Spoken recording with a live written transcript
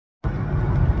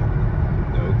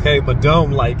Okay, my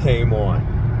dome light came on.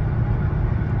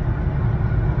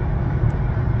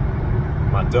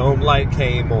 My dome light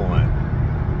came on.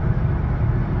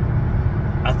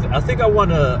 I think I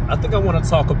wanna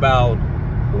talk about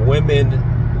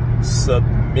women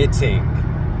submitting.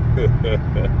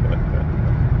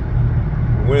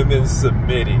 Women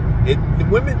submitting.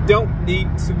 Women don't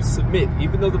need to submit,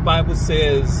 even though the Bible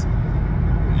says,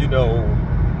 you know,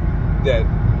 that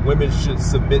women should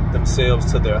submit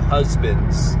themselves to their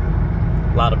husbands.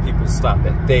 A lot of people stop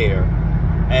at there.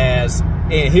 And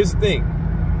here's the thing,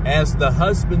 as the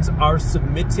husbands are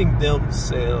submitting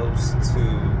themselves to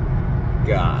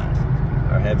God,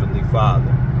 our Heavenly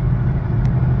Father.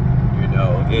 You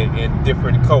know, in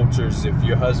different cultures, if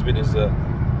your husband is a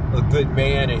good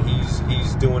man and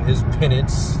he's doing his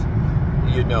penance,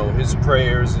 you know, his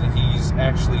prayers, and he's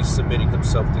actually submitting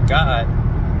himself to God,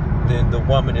 then the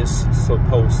woman is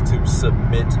supposed to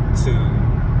submit to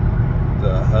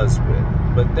the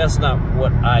husband. But that's not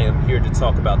what I am here to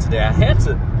talk about today. I had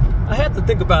to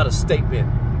think about a statement,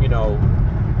 you know,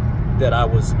 that I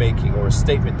was making, or a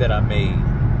statement that I made.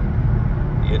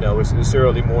 You know, it's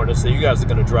early morning, so you guys are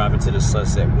going to drive into the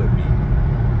sunset with me.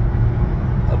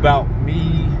 About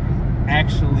me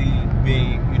actually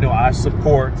being, you know, I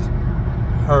support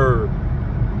her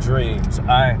dreams.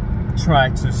 I try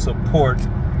to support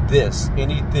this,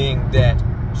 anything that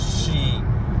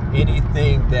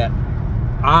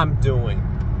I'm doing.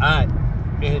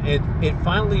 It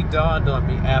finally dawned on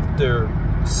me after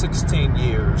 16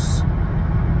 years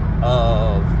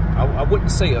of, I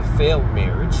wouldn't say a failed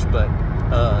marriage, but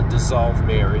dissolved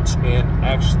marriage, and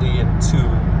actually into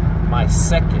my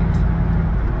second.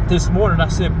 This morning I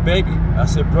said, baby, I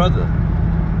said, brother,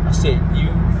 I said,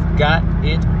 you've got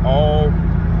it all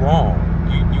wrong.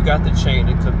 You got the chain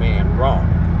of command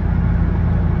wrong.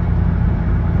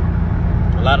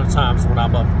 A lot of times when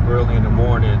I'm up early in the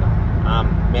morning,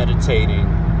 I'm meditating,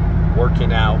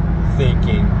 working out,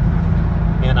 thinking,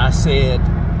 and I said,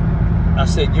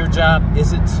 your job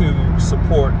isn't to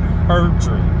support her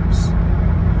dreams,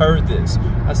 her this.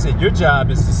 I said, your job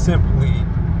is to simply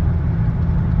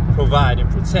provide and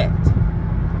protect.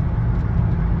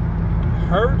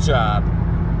 Her job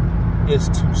is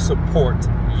to support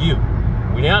you.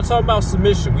 We're not talking about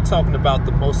submission. We're talking about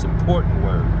the most important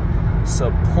word,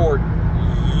 support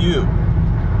you.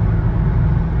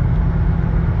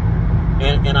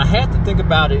 And I had to think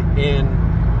about it in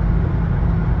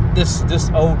this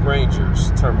old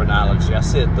Ranger's terminology. I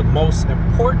said the most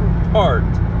important part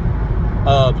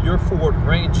of your Ford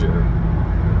Ranger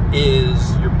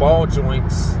is your ball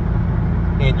joints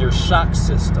and your shock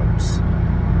systems.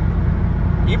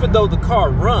 Even though the car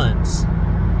runs,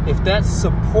 if that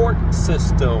support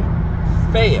system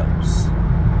fails,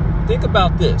 think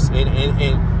about this. And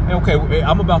okay,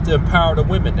 I'm about to empower the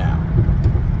women now.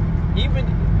 Even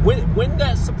when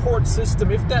that support system,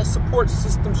 if that support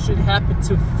system should happen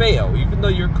to fail, even though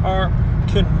your car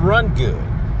can run good,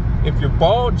 if your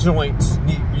ball joints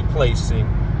need replacing,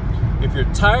 if your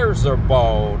tires are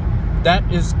bald, that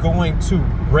is going to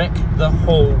wreck the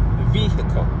whole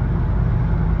vehicle.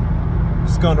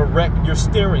 It's going to wreck your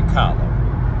steering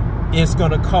column. It's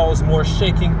going to cause more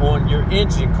shaking on your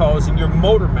engine, causing your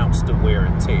motor mounts to wear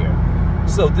and tear.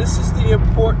 So this is the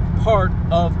important part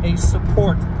of a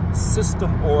support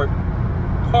system or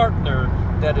partner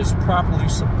that is properly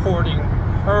supporting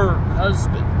her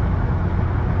husband.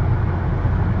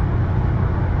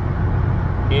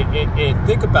 And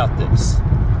think about this.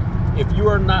 If you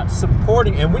are not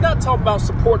supporting, and we're not talking about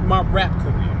supporting my rap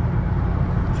career.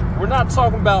 We're not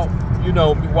talking about, you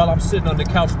know, while I'm sitting on the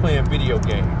couch playing video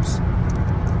games.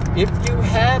 If you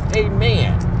have a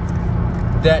man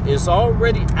that is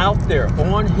already out there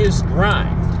on his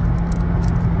grind,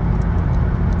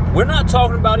 we're not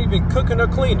talking about even cooking or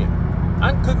cleaning.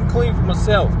 I can cook and clean for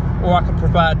myself, or I can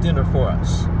provide dinner for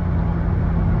us.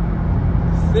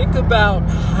 Think about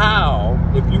how,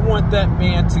 if you want that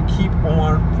man to keep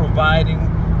on providing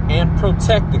and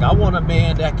protecting. I want a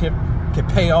man that can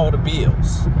pay all the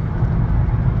bills.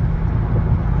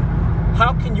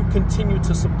 How can you continue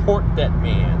to support that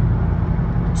man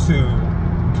to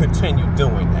continue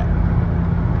doing that?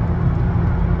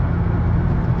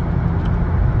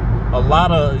 A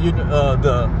lot of, you know,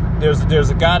 there's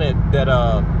a guy that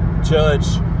judge,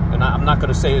 and I'm not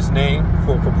going to say his name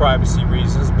for privacy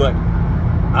reasons, but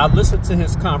I listened to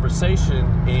his conversation,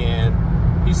 and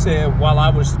he said, while I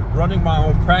was running my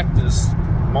own practice,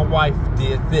 my wife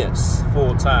did this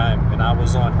full time, and I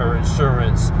was on her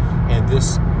insurance, and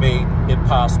this made it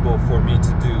possible for me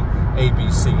to do A, B,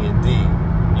 C, and D,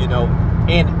 you know,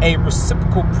 and a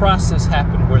reciprocal process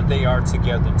happened where they are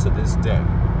together to this day.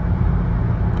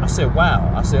 I said,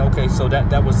 wow. I said, okay, so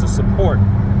that was the support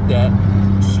that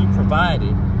she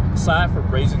provided, aside from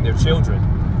raising their children,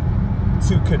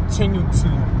 to continue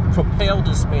to propel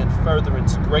this man further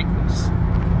into greatness.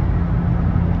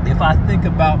 If I think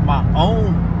about my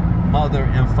own mother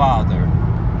and father,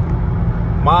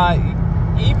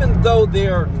 even though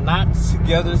they're not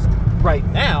together right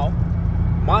now,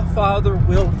 my father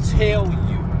will tell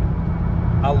you,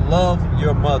 I love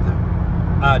your mother.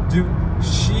 I do.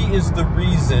 She is the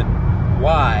reason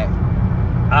why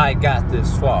I got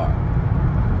this far.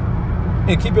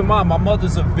 And keep in mind, my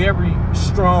mother's a very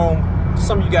strong,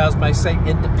 some of you guys might say,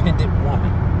 independent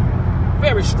woman.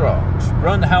 Very strong. She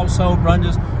run the household, run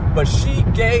this, but she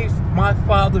gave my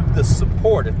father the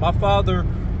support. If my father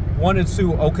wanted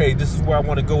to, okay, this is where I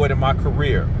want to go in my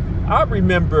career. I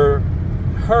remember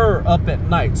her up at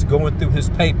nights going through his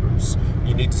papers.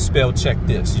 You need to spell check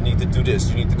this. You need to do this.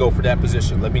 You need to go for that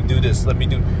position. Let me do this. Let me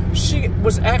do. She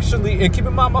was actually, and keep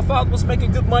in mind, my father was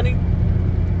making good money.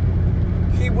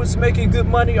 He was making good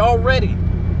money already.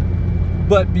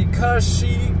 But because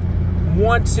she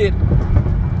wanted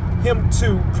him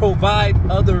to provide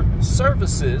other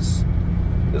services,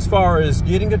 as far as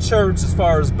getting a church, as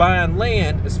far as buying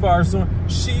land, as far as doing,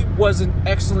 she was an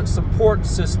excellent support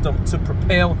system to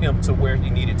propel him to where he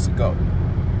needed to go.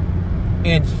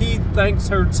 And he thanks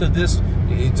her to this.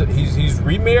 He's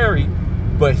remarried,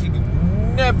 but he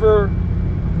never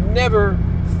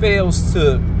fails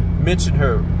to mention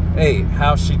her. Hey,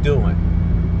 how's she doing?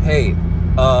 Hey,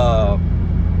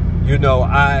 you know,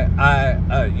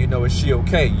 you know, is she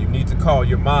okay? You need to call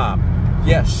your mom.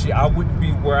 Yes, I wouldn't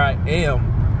be where I am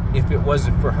if it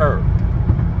wasn't for her.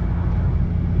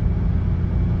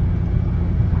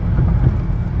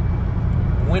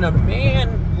 When a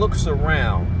man looks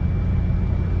around,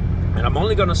 and I'm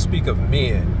only going to speak of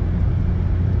men,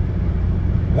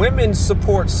 women's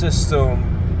support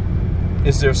system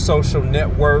is their social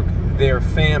network, their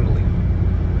family.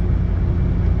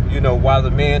 You know, while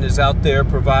the man is out there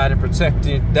providing,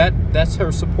 protecting, that's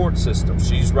her support system.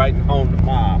 She's writing home to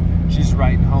mom. She's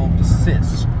writing home to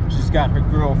sis. She's got her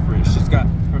girlfriend. She's got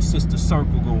her sister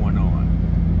circle going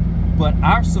on. But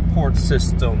our support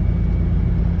system,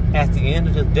 at the end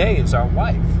of the day, is our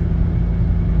wife.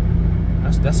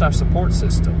 That's our support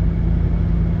system.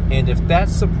 And if that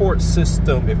support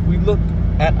system, if we look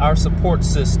at our support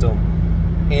system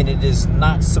and it is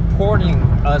not supporting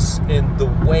us in the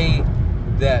way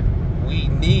that we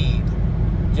need,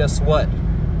 guess what?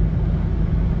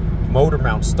 Motor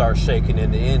mounts start shaking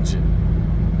in the engine.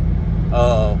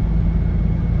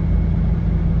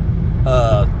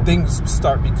 Things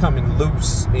start becoming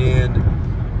loose in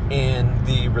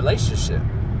the relationship.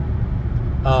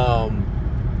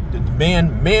 The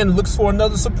man looks for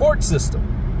another support system.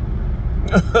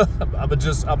 I'ma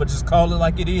just call it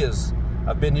like it is.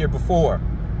 I've been here before.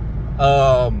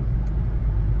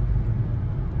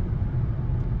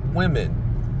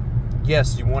 Women,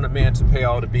 yes, you want a man to pay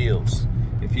all the bills.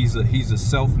 If he's a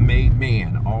self-made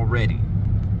man already,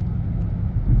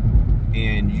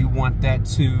 and you want that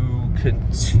to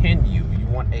continue, you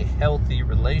want a healthy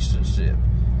relationship,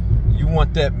 you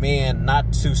want that man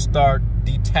not to start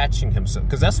detaching himself,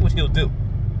 because that's what he'll do.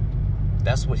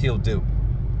 That's what he'll do.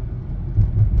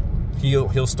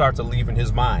 He'll start to leave in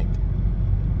his mind.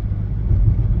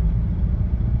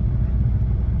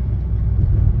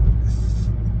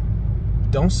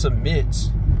 Don't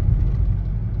submit.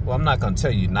 Well, I'm not going to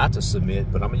tell you not to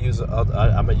submit, but I'm going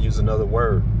to use another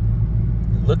word.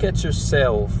 Look at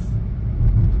yourself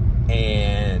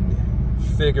and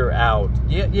figure out,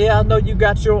 yeah, I know you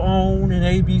got your own and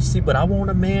ABC, but I want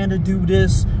a man to do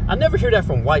this. I never hear that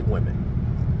from white women.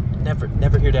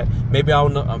 Never hear that. Maybe I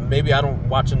don't know. Maybe I don't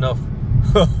watch enough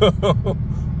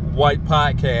white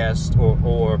podcasts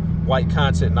or white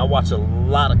content, and I watch a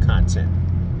lot of content.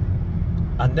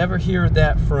 I never hear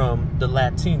that from the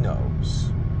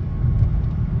Latinos.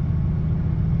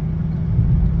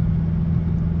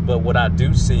 But what I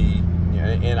do see,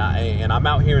 and I'm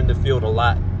out here in the field a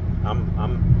lot.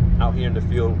 I'm out here in the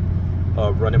field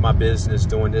running my business,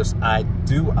 doing this. I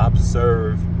do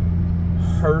observe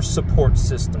her support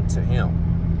system to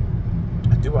him.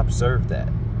 I do observe that.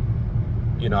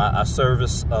 You know, I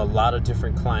service a lot of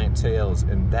different clienteles,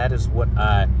 and that is what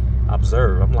I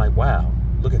observe. I'm like, wow,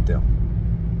 look at them.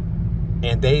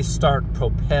 And they start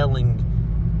propelling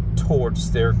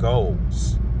towards their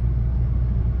goals.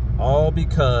 All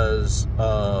because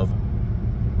of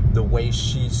the way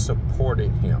she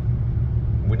supported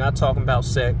him. We're not talking about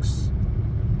sex.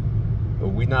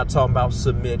 We're not talking about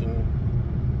submitting.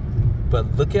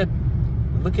 But look at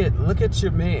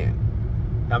your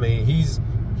man. I mean,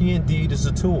 he indeed is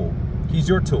a tool. He's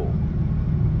your tool.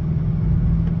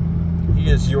 He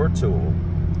is your tool.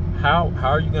 How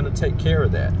are you going to take care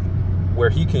of that? Where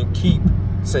he can keep,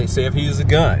 say if he has a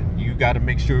gun, you got to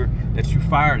make sure that you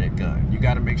fire that gun. You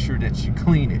got to make sure that you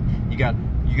clean it. You got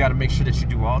to make sure that you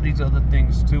do all these other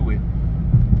things to it.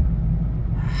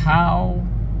 How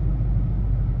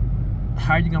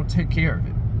are you going to take care of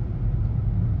it?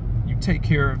 You take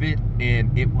care of it,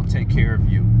 and it will take care of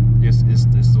you. It's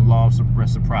the law of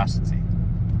reciprocity.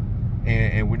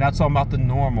 And we're not talking about the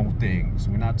normal things.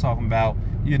 We're not talking about,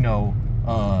 you know,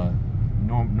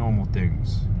 normal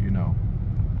things, you know.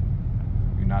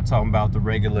 We're not talking about the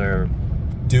regular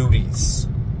duties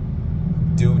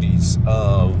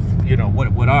of, you know,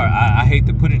 what are, I hate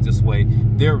to put it this way,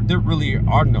 there really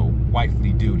are no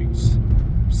wifely duties.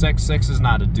 Sex is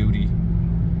not a duty.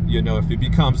 You know, if it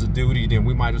becomes a duty, then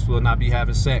we might as well not be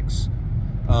having sex.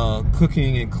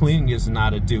 Cooking and cleaning is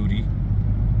not a duty.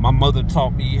 My mother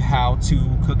taught me how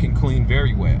to cook and clean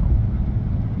very well,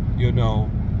 you know.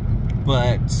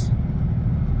 But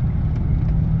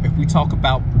if we talk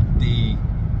about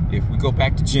if we go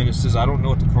back to Genesis, I don't know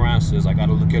what the Quran says, I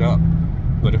gotta look it up.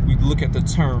 But if we look at the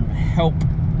term help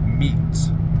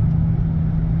meet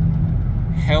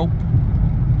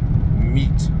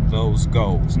those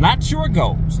goals. Not your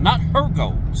goals, not her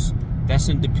goals. That's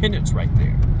independence right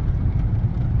there.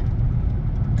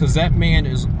 Because that man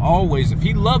is always, if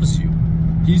he loves you,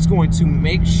 he's going to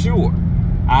make sure,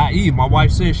 i.e., my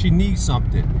wife says she needs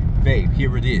something. Babe,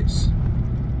 here it is.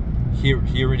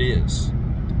 Here it is.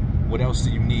 What else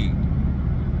do you need?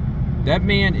 That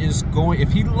man is going,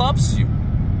 if he loves you,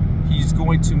 he's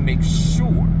going to make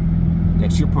sure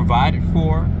that you're provided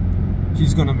for.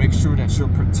 He's going to make sure that you're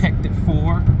protected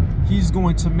for. He's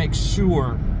going to make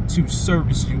sure to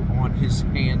service you on his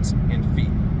hands and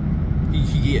feet.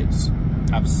 He is.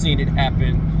 I've seen it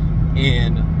happen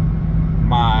in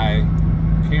my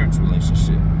parents'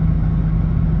 relationship.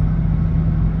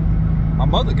 My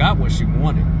mother got what she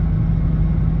wanted.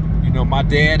 You know, my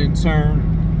dad in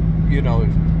turn, you know,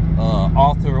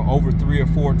 author over 3 or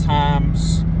 4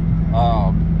 times,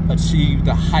 achieved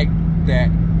the height that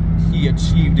he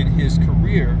achieved in his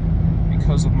career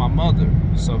because of my mother.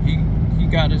 So he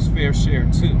got his fair share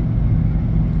too.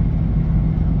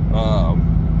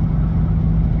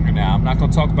 Now I'm not going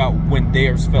to talk about when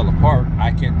theirs fell apart.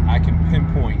 I can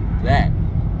pinpoint that,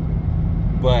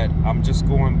 but I'm just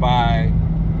going by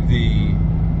the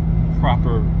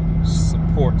proper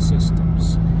support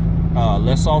systems.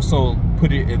 Let's also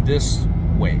put it in this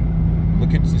way.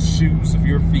 Look at the shoes of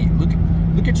your feet.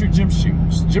 Look at your gym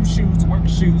shoes. Gym shoes, work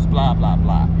shoes, blah, blah,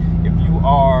 blah. If you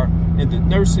are in the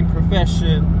nursing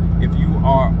profession, if you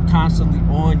are constantly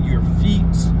on your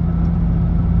feet,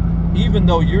 even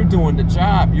though you're doing the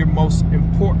job, your most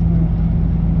important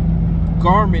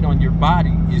garment on your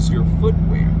body is your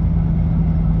footwear.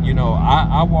 You know,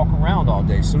 I walk around all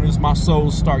day. As soon as my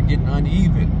soles start getting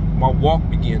uneven, my walk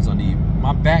begins uneven.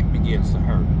 My back begins to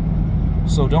hurt.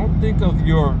 So don't think of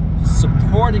your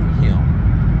supporting him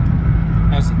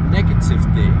as a negative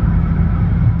thing.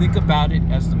 Think about it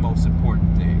as the most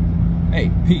important thing.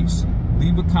 Hey, peace.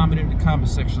 Leave a comment in the comment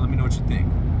section. Let me know what you think.